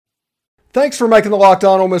Thanks for making the Locked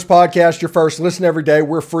On Ole Miss podcast your first listen every day.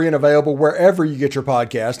 We're free and available wherever you get your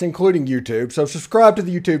podcast, including YouTube. So subscribe to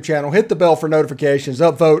the YouTube channel, hit the bell for notifications,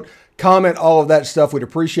 upvote, comment, all of that stuff. We'd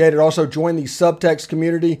appreciate it. Also, join the subtext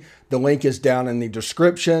community. The link is down in the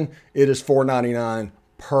description. It is $4.99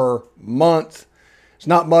 per month. It's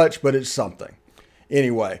not much, but it's something.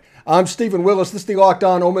 Anyway, I'm Stephen Willis. This is the Locked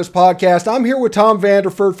On Ole Miss podcast. I'm here with Tom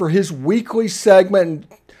Vanderford for his weekly segment.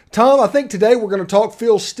 Tom, I think today we're going to talk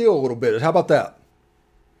Phil Steele a little bit. How about that?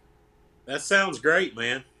 That sounds great,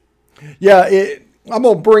 man. Yeah, I'm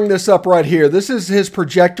going to bring this up right here. This is his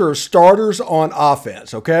projector of starters on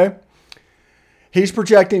offense, okay? He's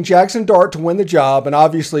projecting Jackson Dart to win the job, and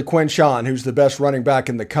obviously Quinshon, who's the best running back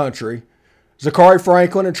in the country. Zachary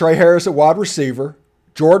Franklin and Trey Harris at wide receiver.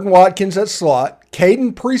 Jordan Watkins at slot.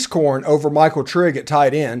 Caden Priestcorn over Michael Trigg at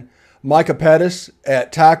tight end. Micah Pettis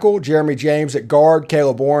at tackle, Jeremy James at guard,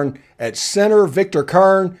 Caleb Bourne at center, Victor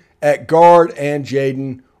Kern at guard, and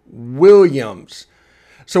Jaden Williams.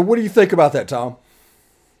 So what do you think about that, Tom?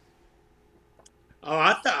 Oh,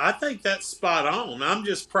 I think that's spot on. I'm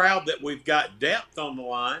just proud that we've got depth on the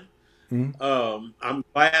line. Mm-hmm. I'm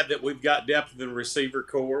glad that we've got depth in the receiver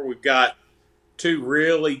core. We've got two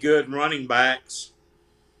really good running backs.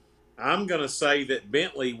 I'm going to say that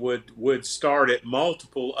Bentley would start at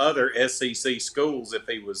multiple other SEC schools if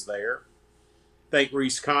he was there. I think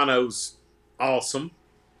Reese Cano's awesome.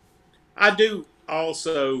 I do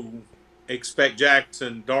also expect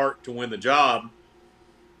Jackson Dart to win the job,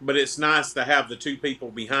 but it's nice to have the two people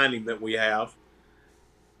behind him that we have.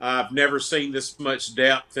 I've never seen this much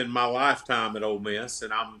depth in my lifetime at Ole Miss,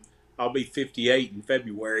 and I'll be 58 in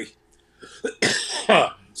February.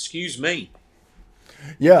 Excuse me.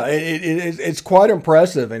 Yeah, it's quite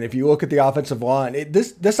impressive. And if you look at the offensive line,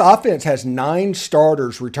 this offense has 9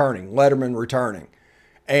 starters returning, Letterman returning.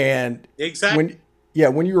 And exactly.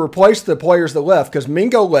 When you replace the players that left, because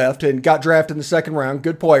Mingo left and got drafted in the second round,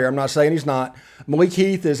 good player, I'm not saying he's not. Malik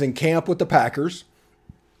Heath is in camp with the Packers.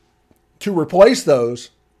 To replace those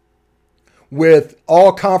with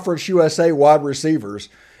all Conference USA wide receivers,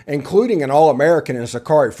 including an All-American in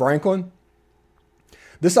Zachary Franklin,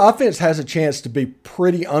 this offense has a chance to be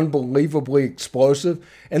pretty unbelievably explosive.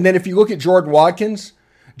 And then if you look at Jordan Watkins,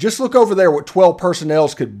 just look over there what 12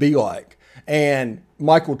 personnels could be like. And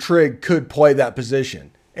Michael Trigg could play that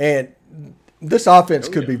position. And this offense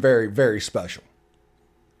could be very, very special.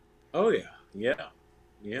 Oh, yeah.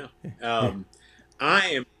 I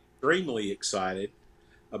am extremely excited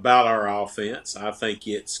about our offense. I think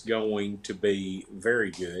it's going to be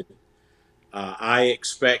very good. I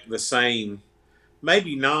expect the same.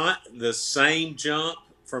 Maybe not the same jump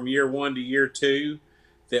from year 1 to year 2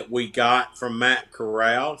 that we got from Matt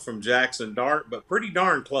Corral, from Jackson Dart, but pretty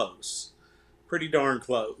darn close.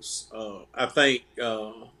 I think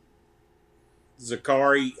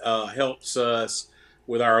Zachary helps us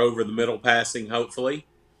with our over-the-middle passing, hopefully,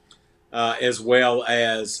 as well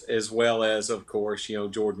as of course,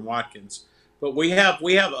 Jordan Watkins. But we have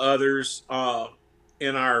others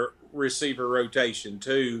in our receiver rotation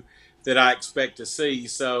too that I expect to see.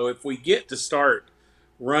 So if we get to start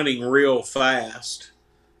running real fast,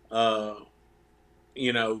 like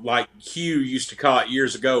Hugh used to call it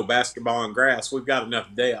years ago, basketball on grass, we've got enough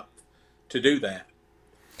depth to do that.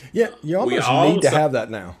 Yeah, you almost need to have that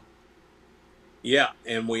now. Yeah,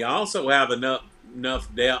 and we also have enough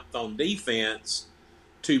depth on defense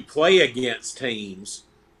to play against teams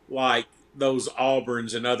like those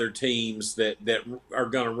Auburns and other teams that are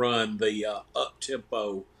going to run the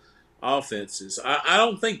up-tempo offenses. I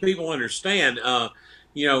don't think people understand.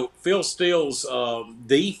 Phil Steele's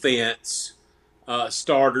defense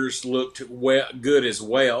starters looked good as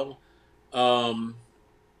well, and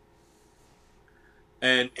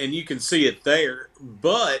you can see it there.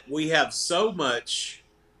 But we have so much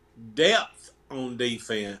depth on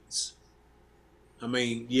defense. I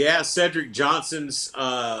mean, Cedric Johnson's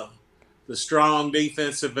the strong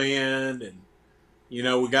defensive end, and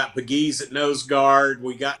we got Pegues at nose guard.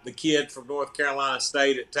 We got the kid from North Carolina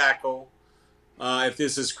State at tackle. If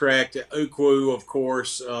this is correct, Ukwu, of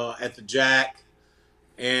course, at the jack.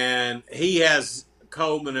 And he has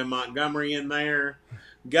Coleman and Montgomery in there.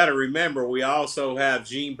 Got to remember, we also have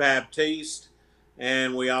Jean Baptiste,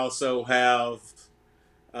 and we also have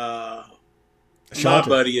my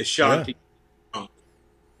buddy Ashanti. Yeah.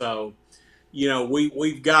 So,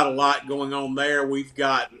 we've got a lot going on there. We've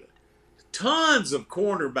got tons of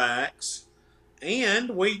cornerbacks,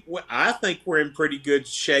 and I think we're in pretty good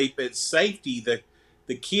shape at safety.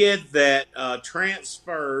 The kid that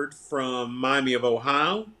transferred from Miami of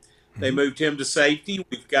Ohio, they moved him to safety.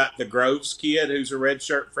 We've got the Groves kid, who's a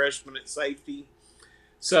redshirt freshman at safety.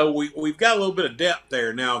 So we've got a little bit of depth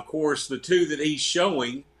there. Now, of course, the two that he's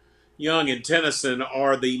showing, Young and Tennyson,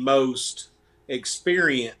 are the most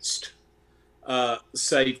experienced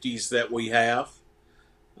safeties that we have.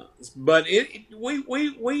 But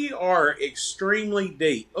we are extremely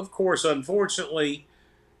deep. Of course, unfortunately,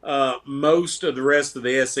 most of the rest of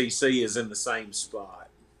the SEC is in the same spot.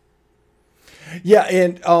 Yeah,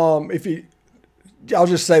 and if you, I'll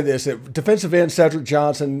just say this: defensive end Cedric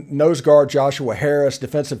Johnson, nose guard Joshua Harris,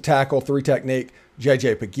 defensive tackle three technique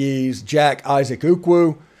J.J. Pegues, Jack Isaac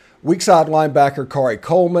Ukwu, weak side linebacker Kari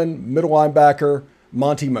Coleman, middle linebacker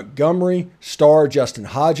Monty Montgomery, star Justin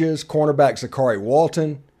Hodges, cornerback Zachary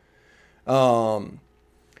Walton, cornerback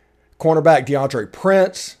DeAndre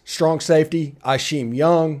Prince, strong safety Isheem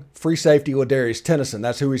Young, free safety Ladarius Tennyson.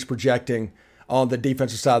 That's who he's projecting on the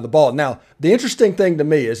defensive side of the ball. Now, the interesting thing to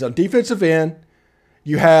me is on defensive end,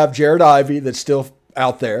 you have Jared Ivey that's still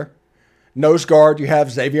out there. Nose guard, you have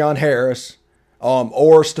Xavion Harris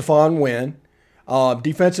or Stephon Wynn.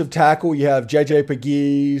 Defensive tackle, you have J.J.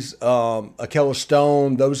 Pegues, Akella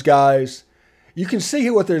Stone, those guys. You can see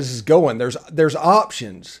what this is going. There's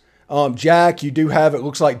options. Jack, you do have, it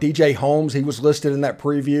looks like DJ Holmes. He was listed in that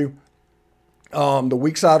preview. The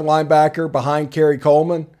weak side linebacker behind Kari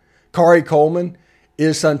Coleman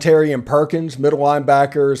is Suntarian Perkins. Middle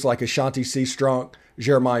linebackers like Ashanti C. Strunk,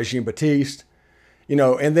 Jeremiah Jean-Baptiste.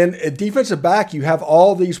 And then at defensive back, you have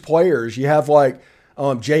all these players. You have like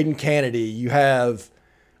Jaden Kennedy. You have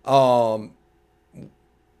the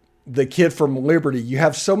kid from Liberty. You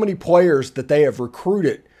have so many players that they have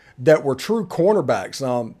recruited that were true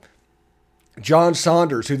cornerbacks. John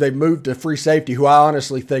Saunders, who they moved to free safety, who I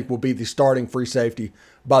honestly think will be the starting free safety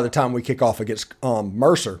by the time we kick off against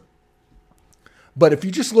Mercer. But if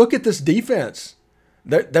you just look at this defense,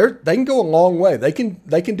 they can go a long way. They can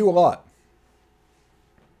do a lot.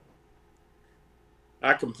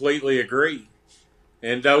 I completely agree.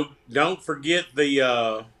 And don't forget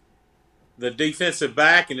the defensive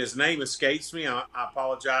back, and his name escapes me. I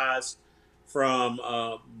apologize. From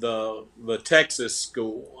the Texas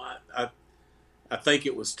school, I think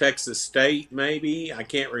it was Texas State, maybe. I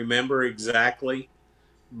can't remember exactly,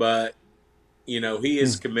 but he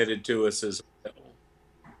is committed to us as well.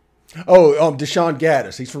 Oh, Deshaun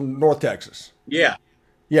Gaddis. He's from North Texas. Yeah.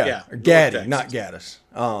 Gaddy, not Gaddis.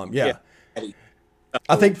 Yeah.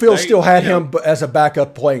 I think So Phil still had him as a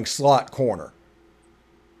backup playing slot corner.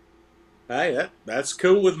 Hey, that's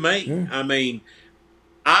cool with me. I mean,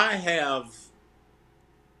 I have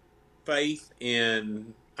faith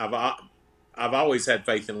in. I've always had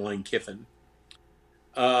faith in Lane Kiffin,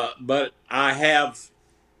 but I have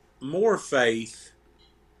more faith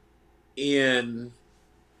in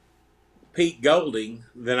Pete Golding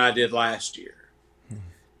than I did last year.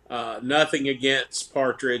 Nothing against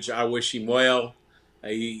Partridge. I wish him well.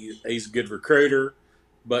 He's a good recruiter,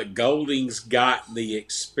 but Golding's got the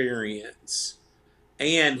experience,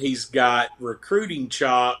 and he's got recruiting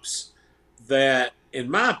chops that, in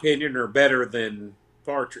my opinion, are better than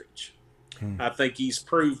Partridge. I think he's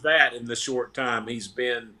proved that in the short time he's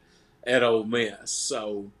been at Ole Miss.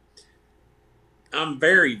 So I'm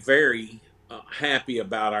very, very happy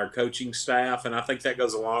about our coaching staff, and I think that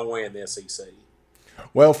goes a long way in the SEC.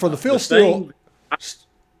 Well, for the Phil Steele,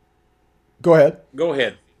 go ahead. Go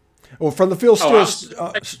ahead. Well, from the Phil Steele,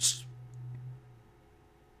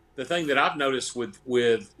 the thing that I've noticed with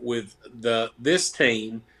this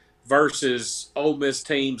team versus Ole Miss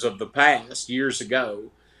teams of the past years ago,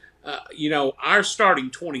 our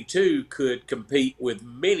starting 22 could compete with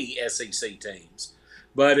many SEC teams,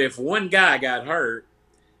 but if one guy got hurt,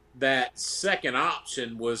 that second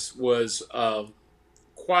option was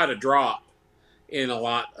quite a drop in a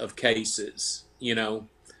lot of cases.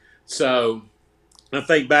 So I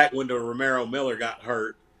think back when the Romero Miller got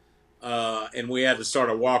hurt, and we had to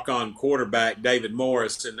start a walk-on quarterback, David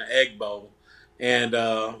Morris, in the Egg Bowl, and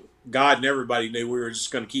God and everybody knew we were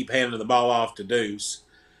just going to keep handing the ball off to Deuce.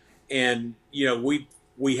 And we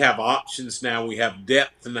have options now. We have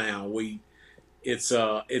depth now. It's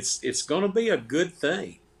going to be a good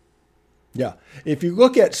thing. Yeah. If you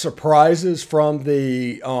look at surprises from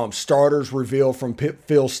the starters reveal from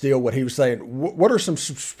Phil Steele, what he was saying, what are some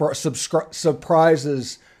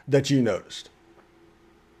surprises that you noticed?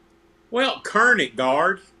 Well, Kern at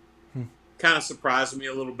guard kind of surprised me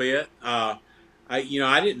a little bit. I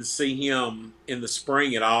didn't see him in the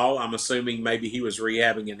spring at all. I'm assuming maybe he was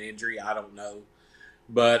rehabbing an injury. I don't know.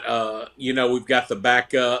 But, we've got the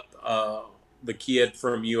backup, the kid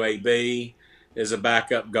from UAB is a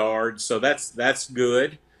backup guard. So that's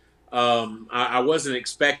good. I wasn't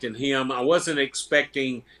expecting him. I wasn't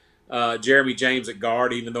expecting Jeremy James at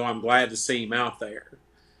guard, even though I'm glad to see him out there.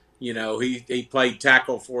 He played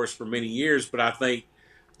tackle for us for many years, but I think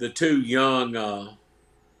the two young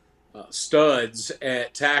studs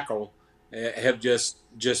at tackle have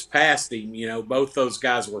just passed him. Both those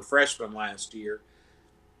guys were freshmen last year,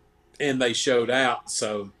 and they showed out.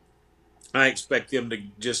 So I expect them to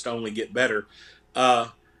just only get better.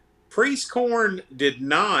 Priestcorn did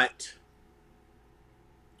not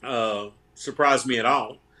surprise me at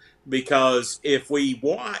all, because if we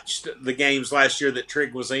watched the games last year that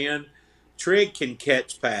Trigg was in, Trigg can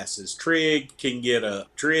catch passes. Trigg can get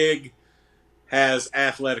up. Trigg has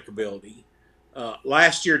athletic ability.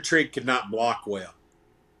 Last year, Trigg could not block well.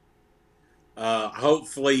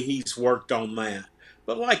 Hopefully, he's worked on that.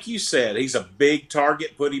 But like you said, he's a big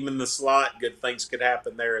target. Put him in the slot. Good things could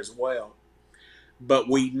happen there as well. But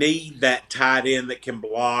we need that tight end that can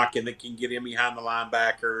block and that can get in behind the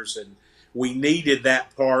linebackers. And we needed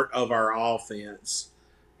that part of our offense.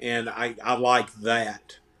 And I like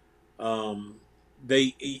that. I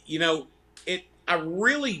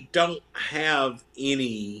really don't have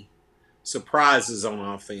any surprises on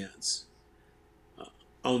offense.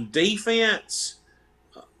 On defense,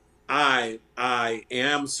 I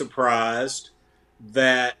am surprised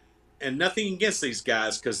that, and nothing against these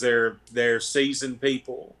guys because they're seasoned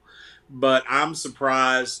people, but I'm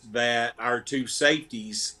surprised that our two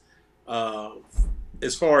safeties,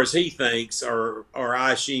 as far as he thinks, are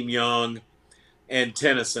Isheem Young and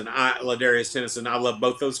Tennyson. Ladarius Tennyson. I love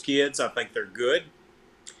both those kids. I think they're good,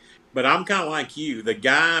 but I'm kind of like you. The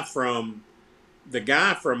guy from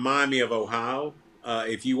Miami of Ohio.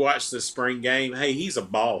 If you watch the spring game, hey, he's a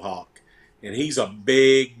ball hawk, and he's a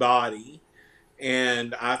big body,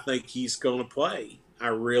 and I think he's going to play. I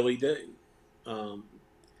really do.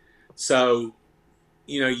 So,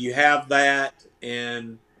 you have that,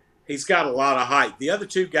 and he's got a lot of height. The other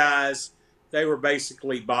two guys, they were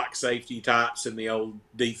basically box safety types in the old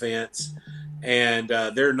defense, and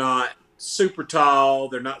they're not super tall.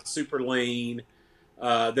 They're not super lean.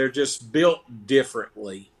 They're just built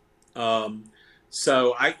differently.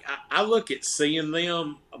 So I look at seeing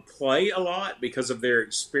them play a lot because of their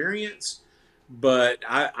experience, but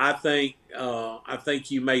I think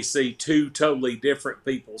you may see two totally different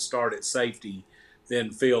people start at safety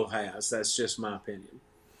than Phil has. That's just my opinion.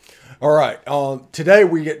 All right. Today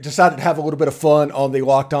we decided to have a little bit of fun on the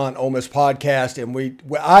Locked On Ole Miss podcast, and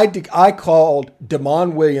I called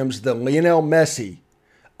Damon Williams the Lionel Messi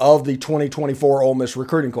of the 2024 Ole Miss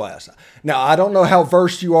recruiting class. Now, I don't know how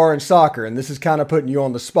versed you are in soccer, and this is kind of putting you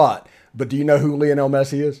on the spot, but do you know who Lionel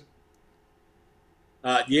Messi is?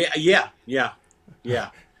 Yeah. I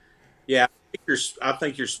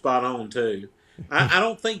think you're spot on too. I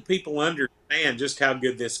don't think people understand just how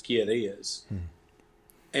good this kid is,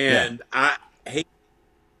 and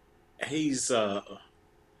he's a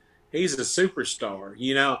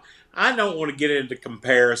superstar. I don't want to get into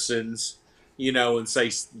comparisons, and say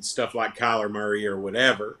stuff like Kyler Murray or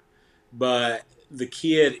whatever, but the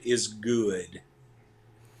kid is good,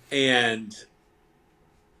 and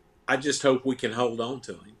I just hope we can hold on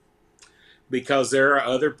to him, because there are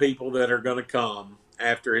other people that are going to come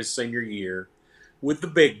after his senior year with the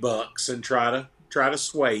big bucks and try to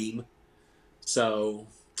sway him. So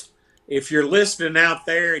if you're listening out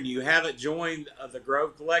there and you haven't joined the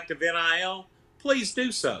Grove Collective NIL, please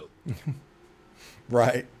do so.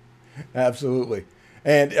 Right. Absolutely.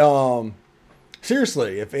 And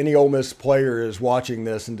seriously, if any Ole Miss player is watching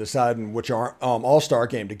this and deciding which All-Star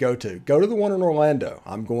game to go to the one in Orlando.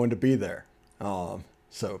 I'm going to be there.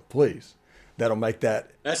 So please, that'll make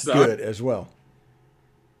that's good as well.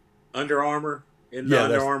 Under Armour?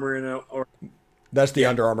 That's the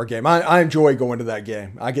Under Armour game. I enjoy going to that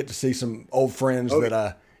game. I get to see some old friends that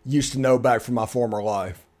I used to know back from my former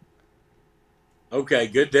life. Okay,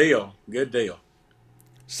 good deal.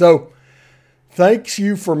 So, thanks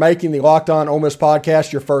you for making the Locked On Ole Miss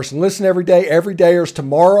podcast your first listen every day. Every day is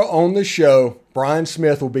tomorrow on the show. Brian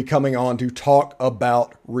Smith will be coming on to talk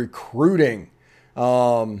about recruiting.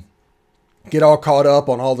 Get all caught up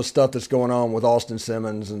on all the stuff that's going on with Austin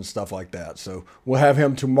Simmons and stuff like that. So we'll have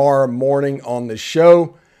him tomorrow morning on the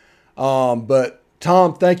show. But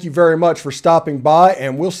Tom, thank you very much for stopping by,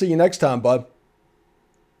 and we'll see you next time, bud.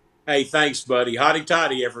 Hey, thanks, buddy. Hotty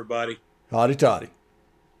toddy, everybody. Hotty toddy.